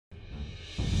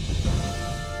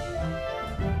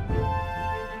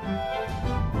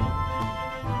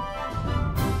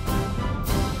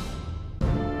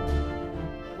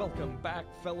Welcome back,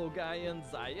 fellow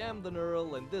Gaians. I am the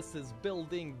Neural, and this is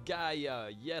Building Gaia.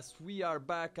 Yes, we are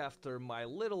back after my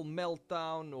little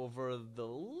meltdown over the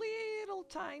little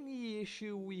tiny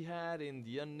issue we had in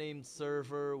the unnamed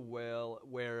server,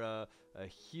 where a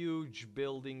huge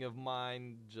building of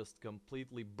mine just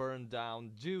completely burned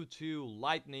down due to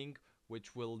lightning,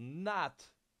 which will not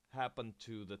happen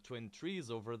to the twin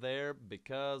trees over there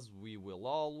because we will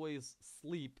always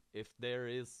sleep if there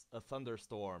is a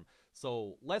thunderstorm.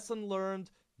 So, lesson learned,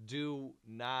 do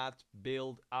not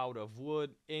build out of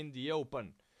wood in the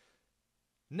open.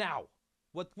 Now,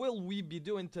 what will we be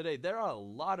doing today? There are a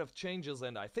lot of changes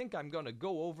and I think I'm gonna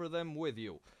go over them with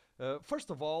you.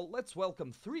 First of all, let's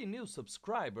welcome 3 new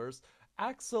subscribers.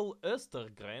 Axel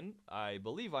Östergren, I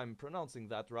believe I'm pronouncing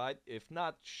that right. If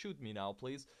not, shoot me now,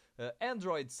 please.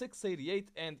 Android688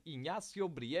 and Ignacio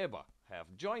Brieva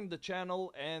have joined the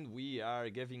channel, and we are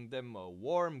giving them a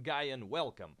warm Gaian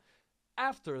welcome.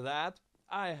 After that,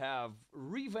 I have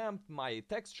revamped my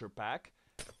texture pack.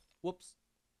 Whoops.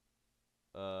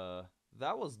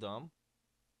 That was dumb.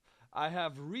 I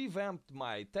have revamped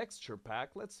my texture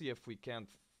pack. Let's see if we can't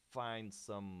find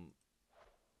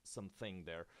something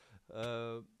there.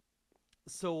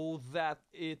 So that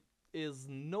it is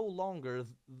no longer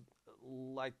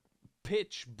like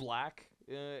pitch black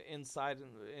inside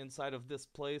of this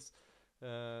place.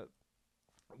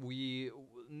 We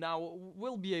now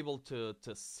will be able to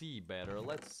see better.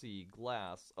 Let's see,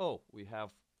 glass. Oh, we have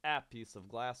a piece of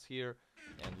glass here,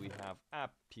 and we have a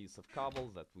piece of cobble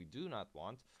that we do not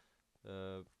want.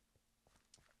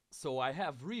 So I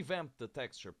have revamped the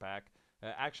texture pack.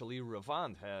 Actually,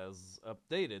 Ravand has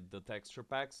updated the texture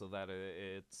pack so that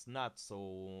it's not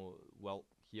so... well,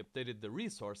 he updated the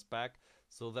resource pack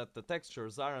so that the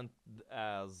textures aren't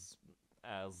as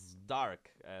dark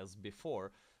as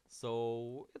before.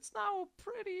 So it's now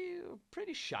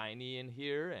pretty shiny in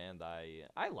here, and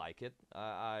I like it.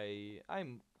 I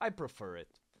prefer it.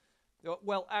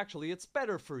 Well, actually, it's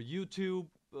better for YouTube.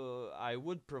 I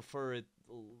would prefer it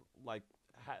like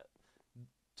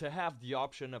to have the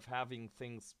option of having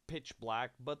things pitch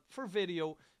black, but for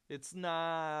video, it's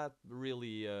not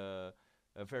really a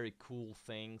very cool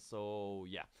thing. So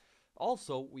yeah.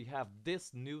 Also, we have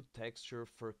this new texture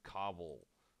for cobble,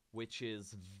 which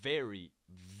is very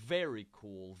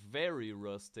cool, very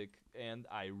rustic, and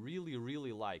I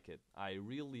really like it. I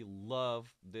really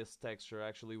love this texture.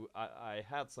 Actually, I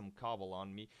had some cobble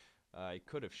on me. I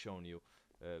could have shown you,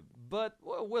 but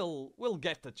we'll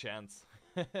get the chance.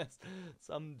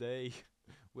 Someday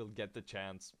we'll get the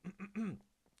chance.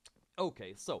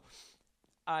 Okay, so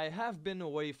I have been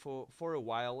away for a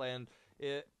while, and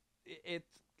it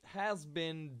has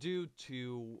been due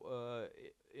to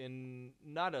in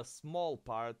not a small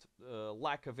part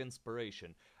lack of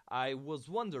inspiration. I was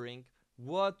wondering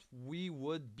what we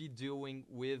would be doing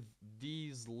with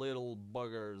these little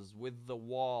buggers, with the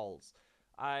walls.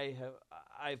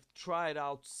 I've tried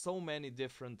out so many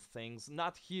different things,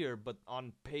 not here but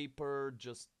on paper,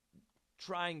 just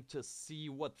trying to see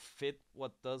what fit,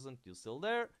 what doesn't. You still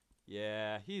there?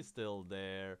 Yeah, he's still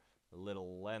there, a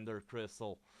little ender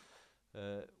crystal.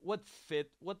 What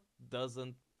fit, what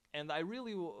doesn't. And I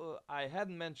really, I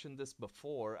hadn't mentioned this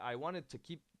before, I wanted to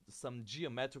keep some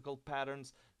geometrical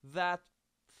patterns. That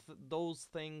those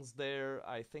things there,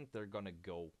 I think they're gonna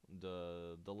go.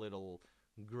 The little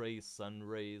gray sun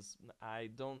rays, I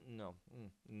don't know.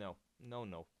 No.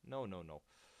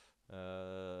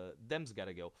 Them's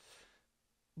gotta go.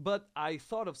 But I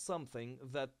thought of something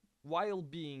that, while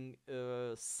being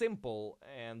simple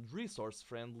and resource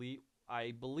friendly,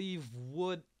 I believe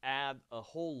would add a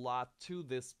whole lot to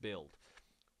this build,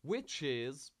 which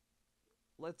is,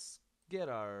 let's get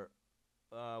our,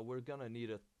 we're gonna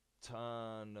need a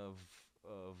ton of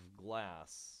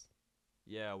glass.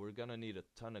 Yeah, we're gonna need a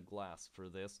ton of glass for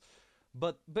this.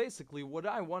 But basically what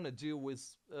I want to do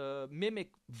is mimic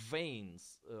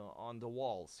veins on the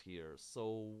walls here.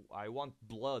 So I want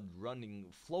blood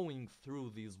flowing through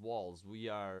these walls. We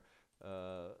are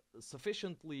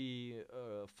sufficiently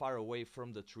far away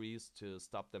from the trees to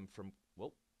stop them from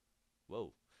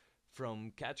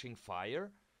from catching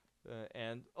fire.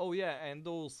 And oh yeah, and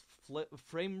those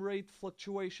frame rate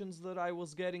fluctuations that I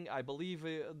was getting, I believe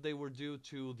they were due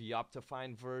to the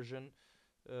Optifine version.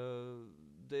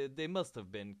 They must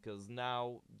have been, because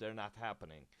now they're not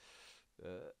happening.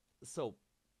 So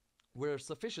we're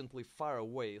sufficiently far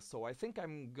away, so I think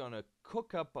I'm gonna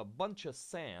cook up a bunch of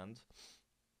sand,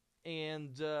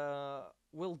 and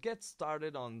we'll get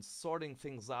started on sorting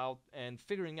things out and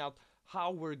figuring out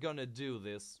how we're gonna do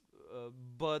this.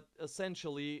 But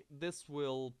essentially, this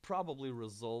will probably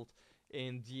result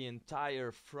in the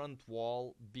entire front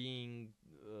wall being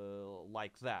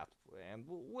like that, and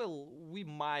we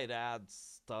might add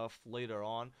stuff later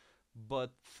on,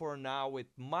 but for now it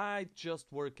might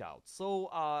just work out. So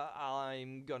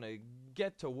I'm gonna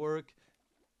get to work.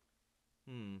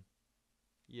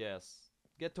 Yes,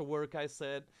 get to work, I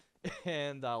said,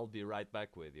 and I'll be right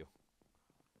back with you.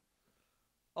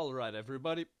 Alright,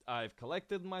 everybody, I've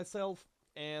collected myself,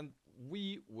 and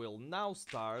we will now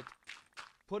start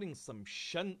putting some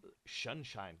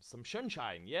sunshine,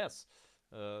 yes.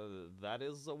 That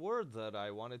is a word that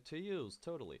I wanted to use,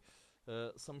 totally.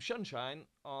 Some sunshine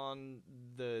on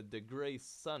the gray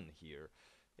sun here.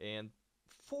 And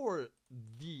for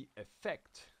the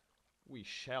effect, we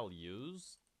shall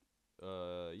use,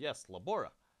 yes,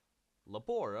 Labora.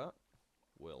 Labora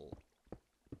will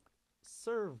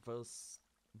serve us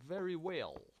very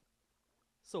well.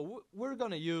 So we're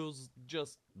gonna use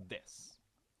just this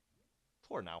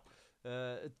for now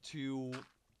to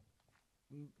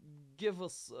give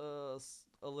us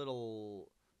a little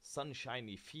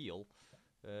sunshiny feel,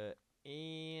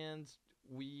 and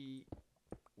we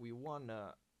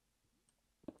wanna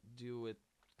do it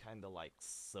kind of like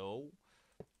so.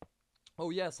 Oh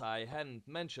yes, I hadn't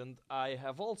mentioned, I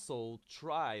have also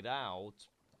tried out,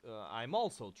 I'm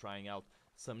also trying out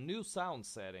some new sound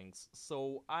settings,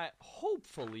 so I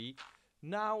hopefully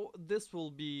now this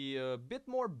will be a bit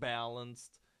more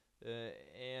balanced,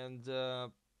 and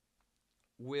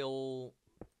will,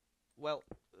 well,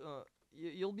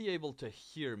 you'll be able to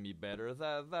hear me better.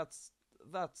 That's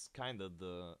kind of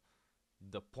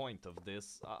the point of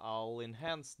this. I'll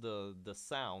enhance the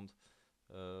sound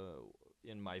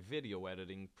in my video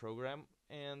editing program,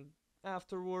 and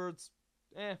afterwards,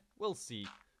 we'll see.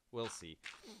 We'll see.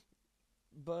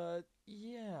 But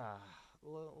yeah,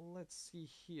 let's see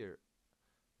here.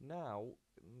 Now,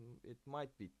 it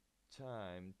might be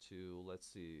time to, let's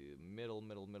see, middle,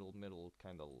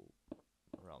 kind of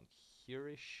around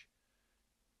here-ish.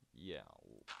 Yeah,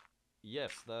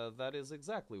 yes, that is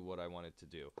exactly what I wanted to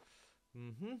do.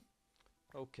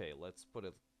 Okay, let's put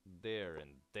it there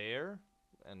and there.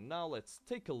 And now let's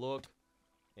take a look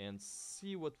and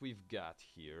see what we've got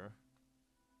here.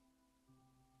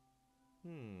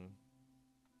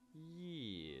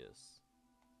 Yes.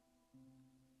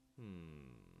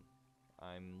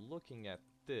 I'm looking at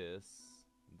this.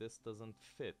 This doesn't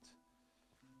fit.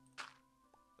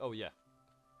 Oh, yeah.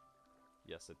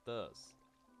 Yes, it does.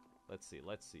 Let's see,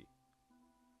 let's see.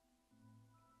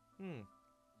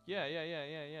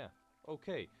 Yeah.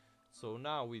 Okay, so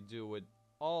now we do it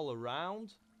all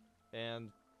around,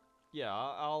 and yeah,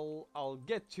 I'll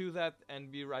get to that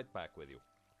and be right back with you.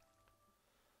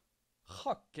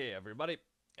 Okay, everybody.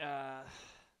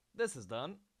 This is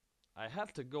done. I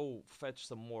have to go fetch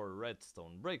some more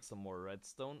redstone, break some more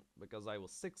redstone, because I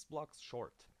was 6 blocks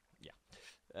short.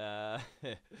 Yeah.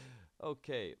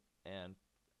 Okay, and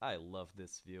I love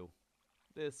this view.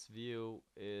 This view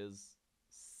is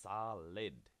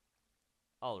solid.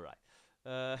 Alright.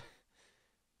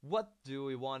 What do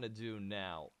we want to do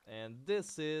now? And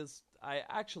this is, I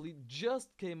actually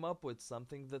just came up with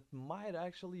something that might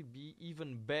actually be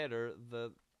even better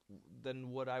than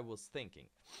what I was thinking.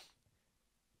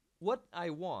 What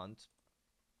I want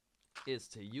is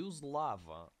to use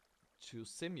lava to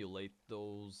simulate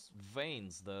those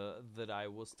veins that I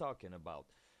was talking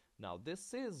about. Now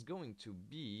this is going to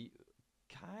be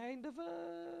kind of a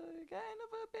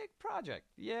big project.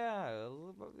 Yeah,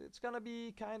 it's gonna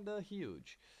be kind of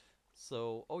huge.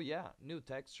 So, oh yeah, new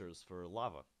textures for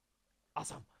lava.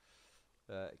 Awesome.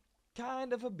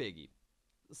 Kind of a biggie.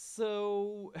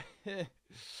 So,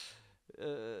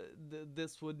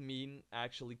 this would mean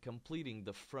actually completing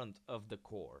the front of the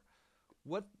core.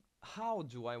 How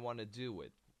do I want to do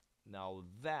it? Now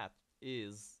that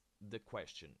is the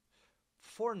question.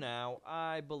 For now,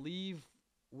 I believe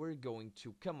we're going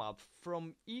to come out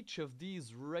from each of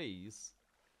these rays.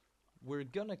 We're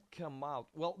gonna come out,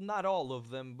 well, not all of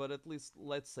them, but at least,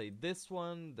 let's say this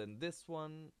one, then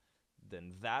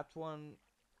that one,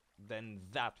 then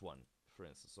that one, for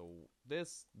instance. So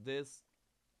this,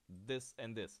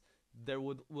 and this. There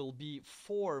will be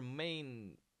 4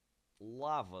 main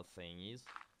lava thingies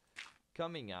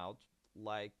coming out,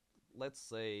 like, let's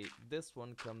say this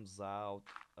one comes out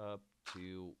up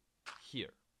to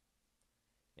here.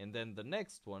 And then the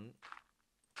next one,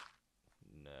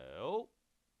 no.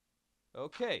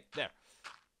 Okay, there.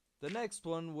 The next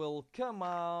one will come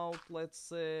out, let's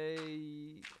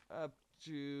say, up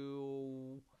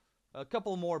to a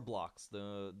couple more blocks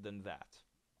than that.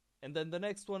 And then the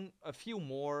next one, a few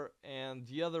more, and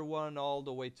the other one all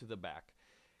the way to the back.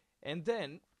 And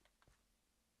then,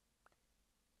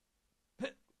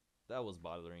 that was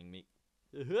bothering me.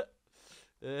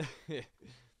 Uh,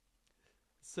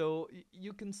 so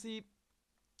you can see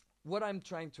what I'm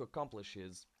trying to accomplish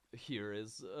is here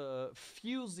is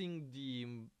fusing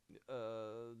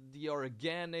the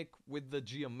organic with the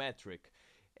geometric,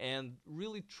 and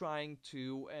really trying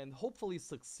to, and hopefully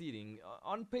succeeding.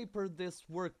 On paper, this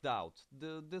worked out.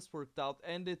 This worked out,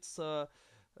 and it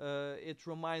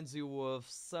reminds you of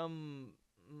some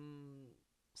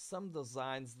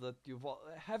designs that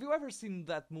have you ever seen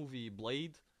that movie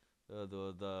Blade,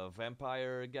 the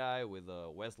vampire guy with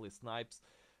Wesley Snipes?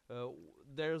 Uh,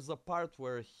 there's a part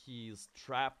where he's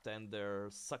trapped and they're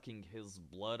sucking his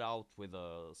blood out with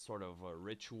a sort of a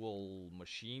ritual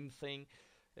machine thing.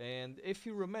 And if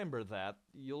you remember that,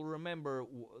 you'll remember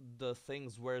the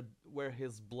things where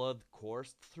his blood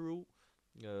coursed through.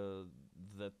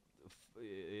 That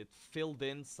it filled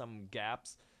in some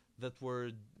gaps that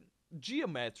were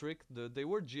geometric. They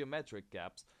were geometric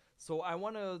gaps. So I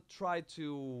want to try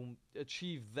to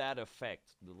achieve that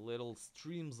effect, the little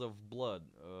streams of blood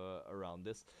around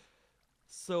this.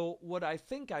 So what I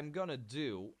think I'm gonna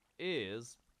do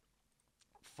is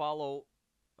follow.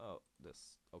 Oh,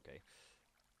 this. Okay.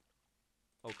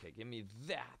 Okay, give me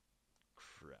that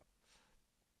crap.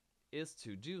 Is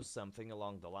to do something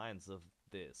along the lines of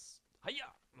this.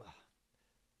 Hiya!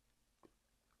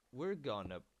 We're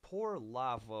gonna pour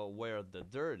lava where the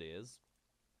dirt is,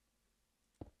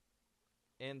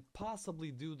 and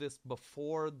possibly do this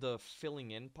before the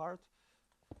filling in part.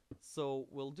 So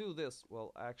we'll do this.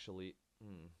 Well, actually,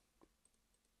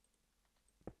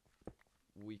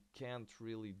 we can't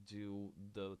really do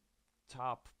the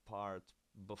top part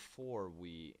before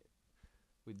we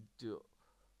do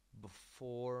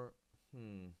before.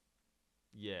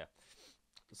 Yeah.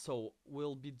 So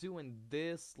we'll be doing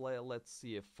this. Let's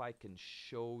see if I can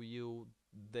show you.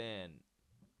 Then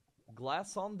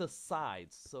glass on the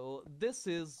sides. So this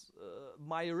is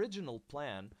my original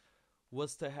plan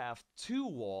was to have two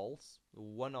walls,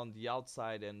 one on the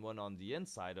outside and one on the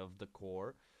inside of the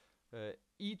core,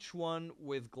 each one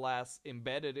with glass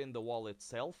embedded in the wall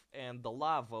itself, and the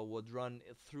lava would run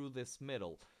through this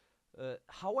middle.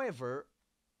 However,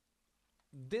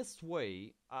 this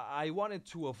way, I wanted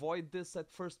to avoid this at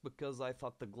first because I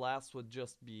thought the glass would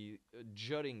just be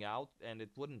jutting out and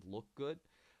it wouldn't look good.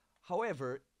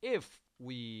 However, if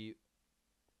we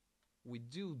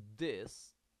do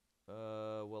this,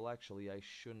 well, actually, I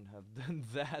shouldn't have done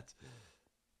that.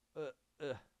 Uh,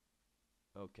 uh,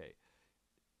 okay.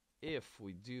 If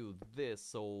we do this,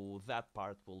 so that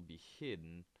part will be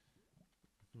hidden.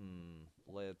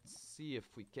 Let's see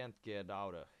if we can't get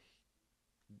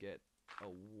get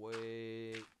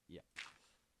away. Yeah.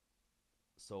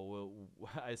 So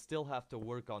I still have to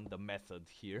work on the method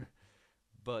here.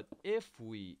 But if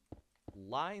we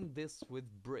line this with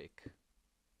brick,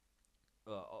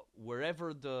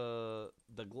 wherever the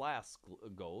glass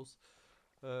goes,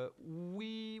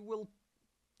 we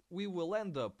will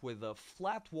end up with a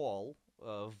flat wall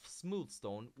of smooth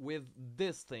stone with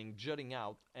this thing jutting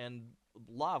out and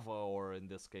lava, or in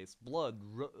this case blood,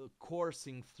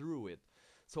 coursing through it.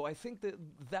 So I think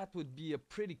that would be a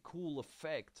pretty cool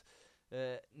effect.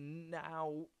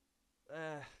 Now,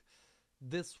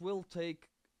 this will take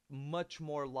much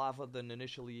more lava than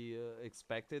initially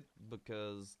expected,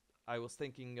 because I was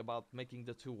thinking about making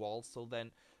the two walls, so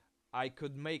then I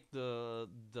could make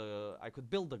I could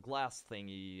build the glass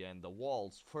thingy and the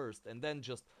walls first, and then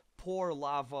just pour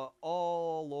lava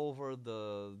all over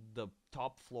the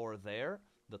top floor there,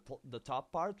 the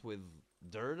top part with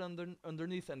dirt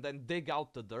underneath, and then dig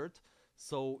out the dirt.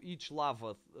 So each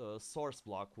lava source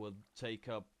block would take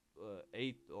up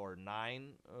 8 or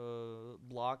 9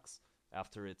 blocks.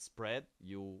 After it's spread,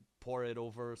 you pour it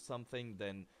over something,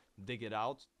 then dig it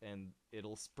out, and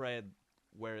it'll spread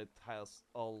where it has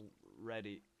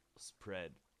already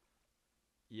spread.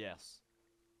 Yes,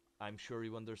 I'm sure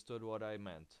you understood what I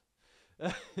meant.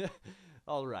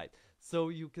 Alright, so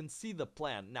you can see the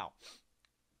plan. Now,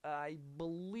 I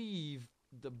believe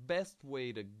the best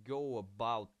way to go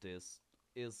about this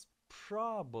is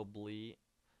probably.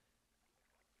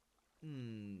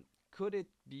 Could it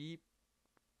be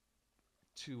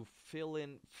to fill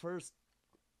in first,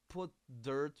 put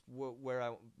dirt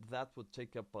where that would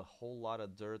take up a whole lot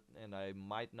of dirt, and I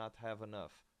might not have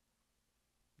enough.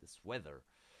 This weather,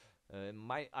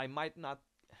 I might not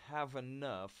have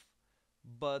enough,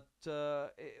 but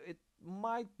it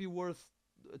might be worth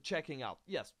checking out.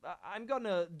 Yes, I'm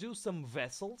gonna do some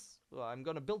vessels. I'm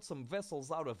gonna build some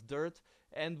vessels out of dirt,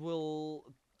 and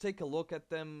we'll take a look at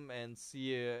them and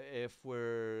see if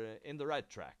we're in the right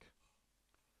track.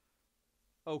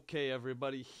 Okay,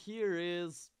 everybody, here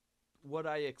is what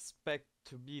I expect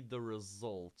to be the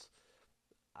result.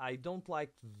 I don't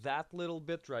like that little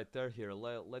bit right there. Here,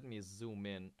 let me zoom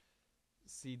in.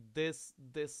 See, this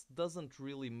doesn't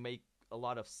really make a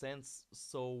lot of sense.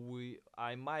 So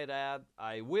I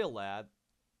will add,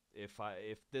 if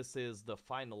this is the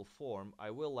final form,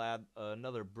 I will add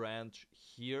another branch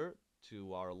here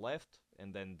to our left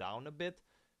and then down a bit.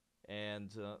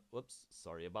 And whoops,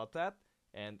 sorry about that.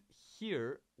 And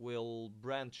here we'll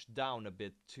branch down a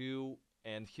bit too,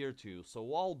 and here too.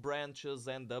 So all branches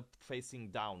end up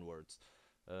facing downwards,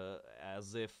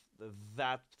 as if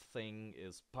that thing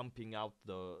is pumping out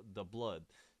the blood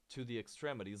to the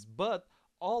extremities. But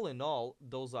all in all,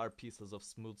 those are pieces of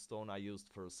smooth stone I used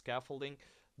for scaffolding.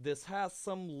 This has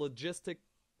some logistic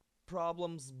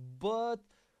problems, but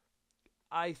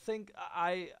I think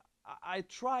I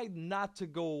tried not to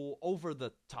go over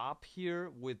the top here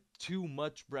with too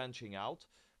much branching out.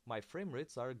 My frame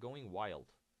rates are going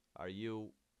wild. Are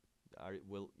you?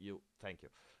 Will you? Thank you.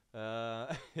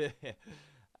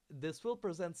 This will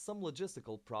present some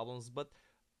logistical problems, but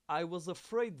I was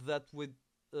afraid that with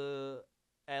uh,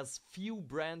 as few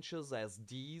branches as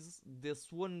these,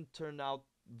 this wouldn't turn out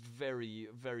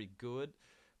very good.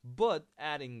 But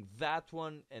adding that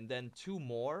one and then two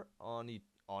more on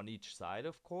each side,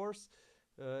 of course,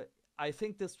 uh, I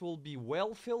think this will be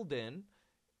well filled in,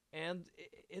 and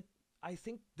I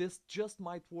think this just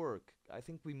might work. I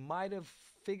think we might have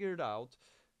figured out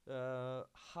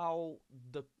how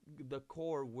the the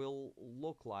core will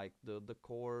look like, the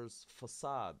core's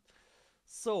facade.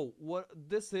 So what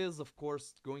this is, of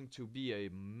course, going to be a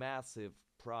massive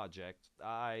project.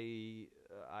 I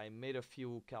made a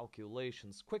few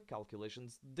calculations, quick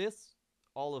calculations. This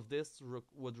all of this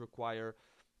would require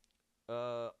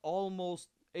almost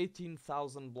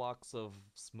 18,000 blocks of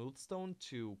smooth stone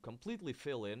to completely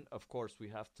fill in. Of course, we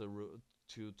have to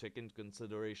take into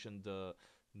consideration the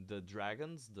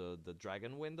dragons, the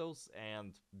dragon windows,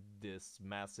 and this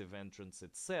massive entrance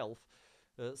itself.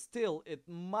 Still, it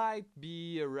might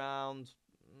be around,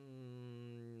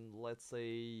 let's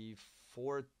say,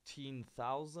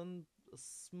 14,000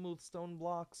 smooth stone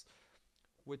blocks,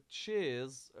 which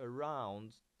is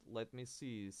around, let me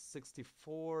see,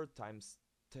 64 times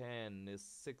 10 is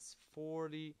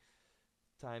 640,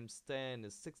 times 10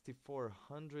 is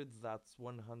 6400, that's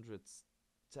 100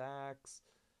 stacks.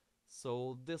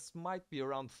 So this might be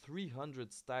around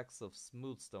 300 stacks of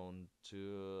smooth stone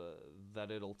to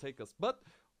that it'll take us. But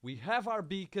we have our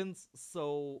beacons,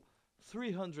 so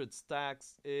 300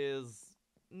 stacks is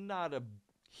not a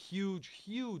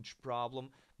huge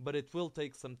problem, but it will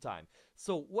take some time.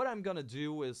 So what I'm gonna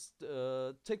do is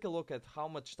take a look at how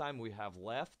much time we have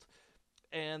left,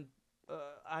 and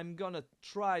I'm gonna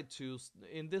try to,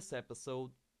 in this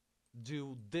episode,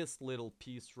 do this little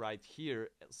piece right here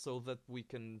so that we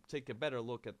can take a better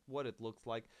look at what it looks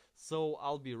like. So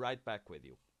I'll be right back with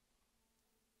you.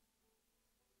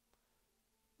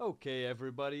 Okay,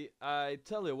 everybody, I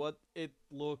tell you what, it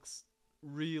looks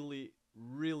really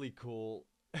cool.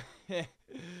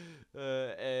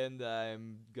 And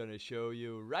I'm gonna show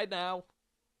you right now.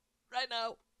 Right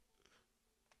now.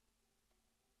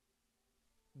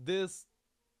 This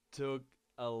took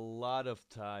a lot of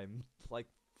time, like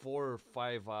 4 or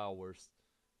 5 hours.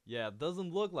 Yeah, it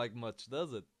doesn't look like much,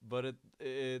 does it? But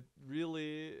it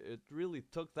really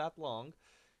took that long.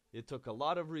 It took a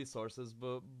lot of resources,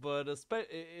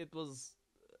 it was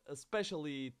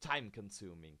especially time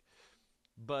consuming.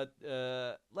 But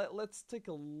let's take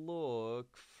a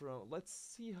look from. Let's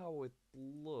see how it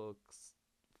looks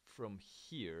from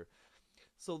here.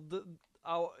 So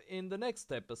in the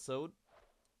next episode,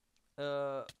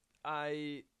 uh,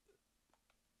 I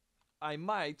I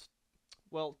might,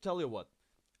 well, tell you what,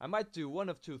 I might do one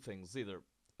of two things. Either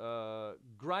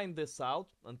grind this out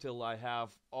until I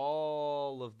have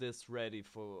all of this ready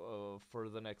for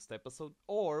the next episode,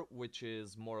 or, which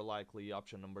is more likely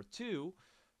option number two,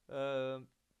 uh,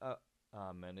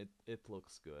 man, it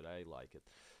looks good. I like it.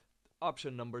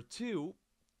 Option number two,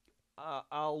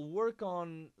 I'll work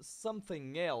on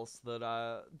something else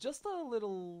that just a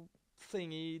little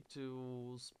thingy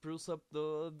to spruce up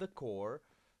the core,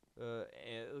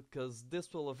 because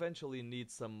this will eventually need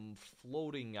some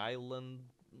floating islands,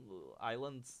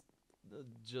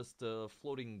 just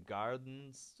floating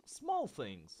gardens, small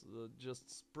things, just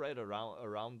spread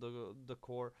around the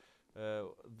core,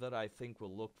 that I think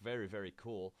will look very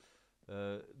cool.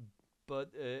 Uh,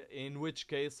 but in which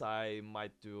case I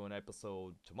might do an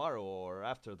episode tomorrow or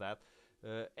after that.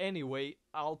 Anyway,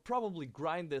 I'll probably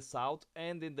grind this out,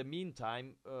 and in the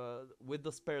meantime, with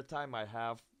the spare time I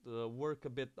have, work a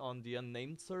bit on the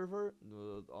unnamed server,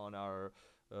 on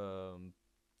um,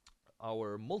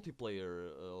 our multiplayer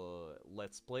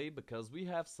let's play, because we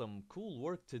have some cool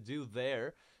work to do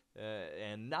there,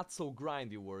 and not so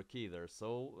grindy work either.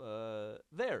 So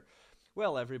there.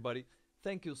 Well, everybody,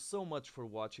 thank you so much for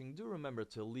watching. Do remember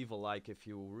to leave a like if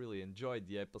you really enjoyed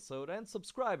the episode, and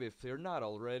subscribe if you're not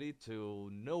already, to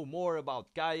know more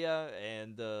about Gaia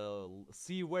and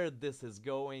see where this is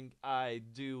going. I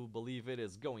do believe it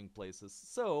is going places.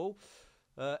 So,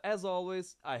 as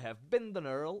always, I have been the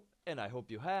Earl, and I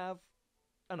hope you have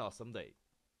an awesome day.